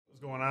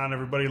Going on,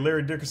 everybody?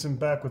 Larry Dickerson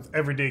back with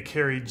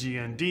EveryDayCarry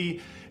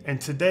GND,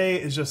 and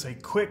today is just a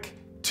quick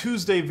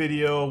Tuesday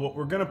video, what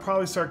we're gonna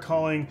probably start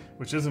calling,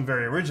 which isn't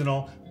very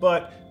original,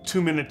 but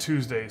 2-Minute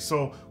Tuesday.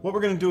 So what we're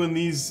gonna do in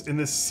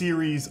this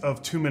series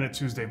of 2-Minute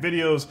Tuesday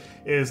videos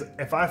is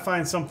if I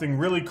find something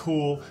really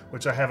cool,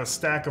 which I have a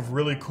stack of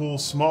really cool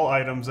small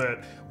items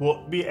that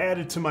will be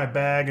added to my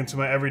bag and to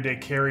my everyday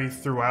carry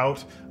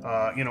throughout,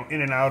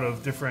 in and out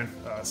of different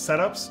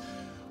setups.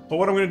 But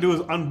what I'm going to do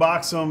is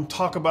unbox them,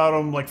 talk about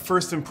them, like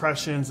first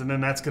impressions, and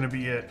then that's going to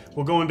be it.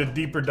 We'll go into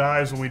deeper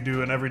dives when we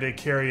do an everyday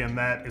carry, and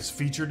that is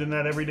featured in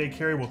that everyday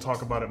carry. We'll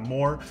talk about it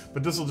more,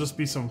 but this will just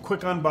be some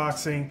quick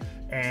unboxing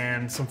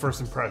and some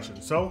first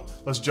impressions. So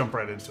let's jump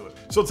right into it.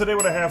 So today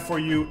what I have for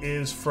you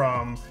is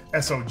from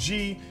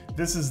SOG.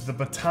 This is the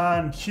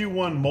Baton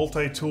Q1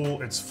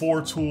 multi-tool. It's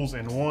 4 tools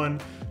in one.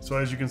 So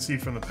as you can see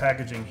from the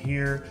packaging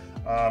here,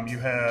 you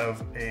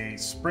have a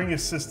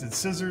spring-assisted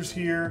scissors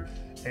here,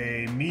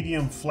 a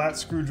medium flat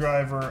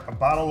screwdriver, a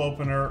bottle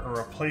opener, a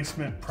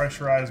replacement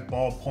pressurized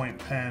ballpoint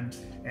pen,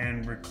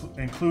 and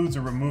includes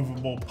a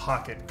removable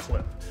pocket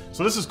clip.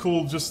 So this is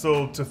cool just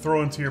so to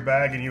throw into your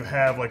bag and you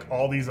have like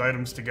all these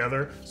items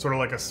together, sort of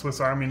like a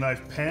Swiss Army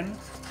knife pen.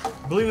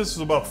 I believe this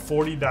was about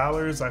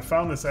 $40. I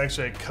found this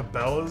actually at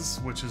Cabela's,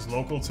 which is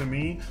local to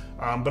me,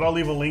 but I'll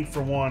leave a link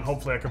for one.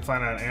 Hopefully I can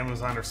find it on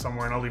Amazon or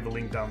somewhere, and I'll leave a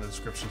link down in the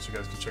description so you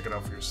guys can check it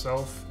out for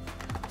yourself.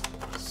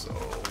 So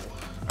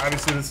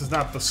obviously this is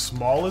not the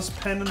smallest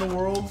pen in the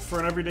world for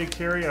an everyday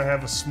carry. I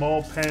have a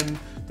small pen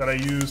that I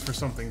use for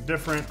something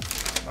different,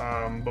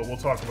 but we'll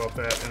talk about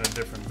that in a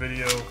different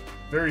video.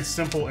 Very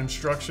simple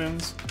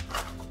instructions.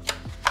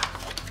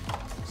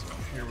 So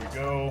here we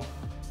go.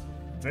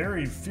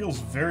 Feels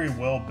very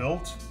well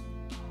built.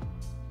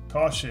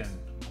 Caution.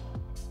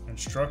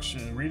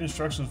 Read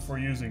instructions for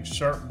using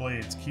sharp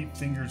blades. Keep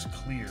fingers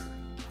clear.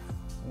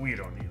 We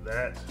don't need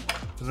that.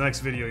 For the next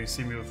video you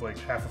see me with like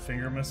half a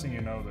finger missing,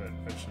 you know that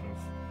I should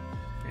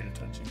have paid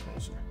attention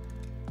closer.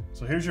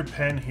 So here's your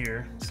pen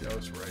here. Let's see how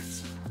this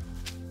writes.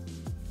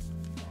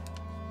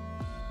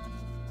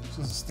 This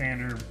is a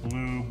standard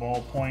blue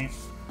ballpoint.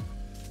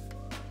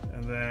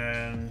 And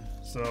then,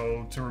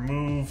 so to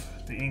remove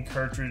the ink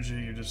cartridge,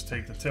 you just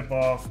take the tip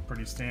off,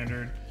 pretty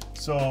standard.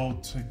 So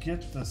to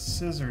get the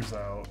scissors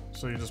out,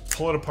 so you just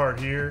pull it apart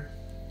here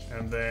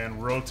and then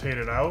rotate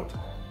it out.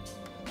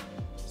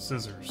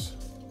 Scissors.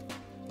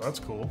 That's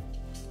cool.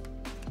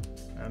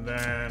 And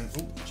then,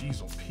 oh,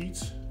 geez,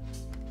 Pete.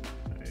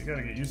 You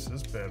gotta get used to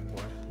this bad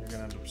boy. You're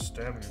gonna end up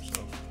stabbing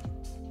yourself.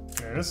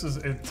 Okay, this is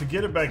it. To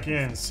get it back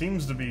in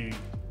seems to be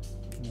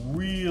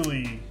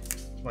really,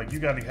 like, you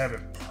gotta have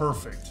it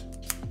perfect.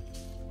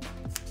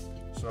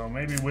 So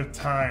maybe with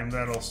time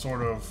that'll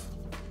sort of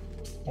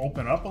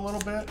open up a little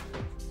bit,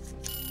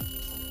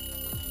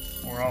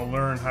 or I'll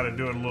learn how to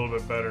do it a little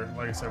bit better.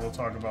 Like I said, we'll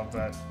talk about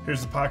that.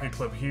 Here's the pocket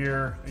clip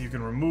here. You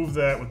can remove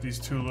that with these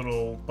 2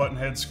 little button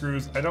head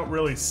screws. I don't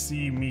really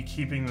see me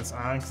keeping this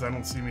on because I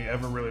don't see me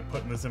ever really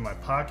putting this in my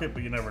pocket,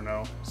 but you never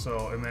know.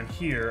 So, and then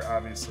here,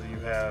 obviously, you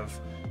have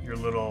your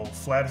little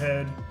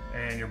flathead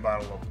and your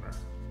bottle opener.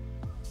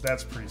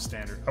 That's pretty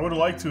standard. I would have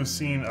liked to have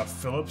seen a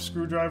Phillips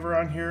screwdriver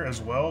on here as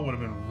well. Would have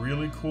been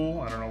really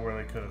cool. I don't know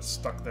where they could have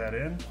stuck that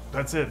in.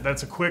 That's it.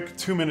 That's a quick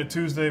 2-Minute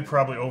Tuesday,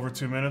 probably over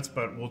 2 minutes,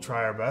 but we'll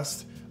try our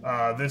best.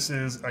 This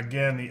is,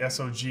 again, the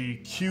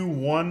SOG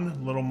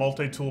Q1 little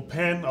multi-tool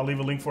pen. I'll leave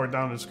a link for it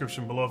down in the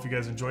description below. If you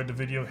guys enjoyed the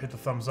video, hit the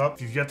thumbs up.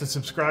 If you've yet to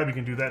subscribe, you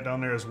can do that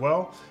down there as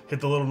well. Hit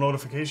the little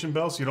notification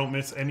bell so you don't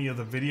miss any of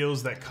the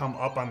videos that come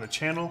up on the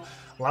channel.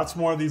 Lots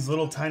more of these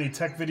little tiny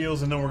tech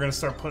videos, and then we're gonna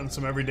start putting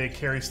some everyday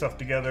carry stuff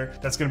together.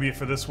 That's gonna be it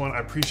for this one. I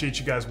appreciate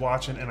you guys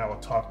watching, and I will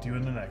talk to you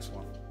in the next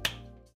one.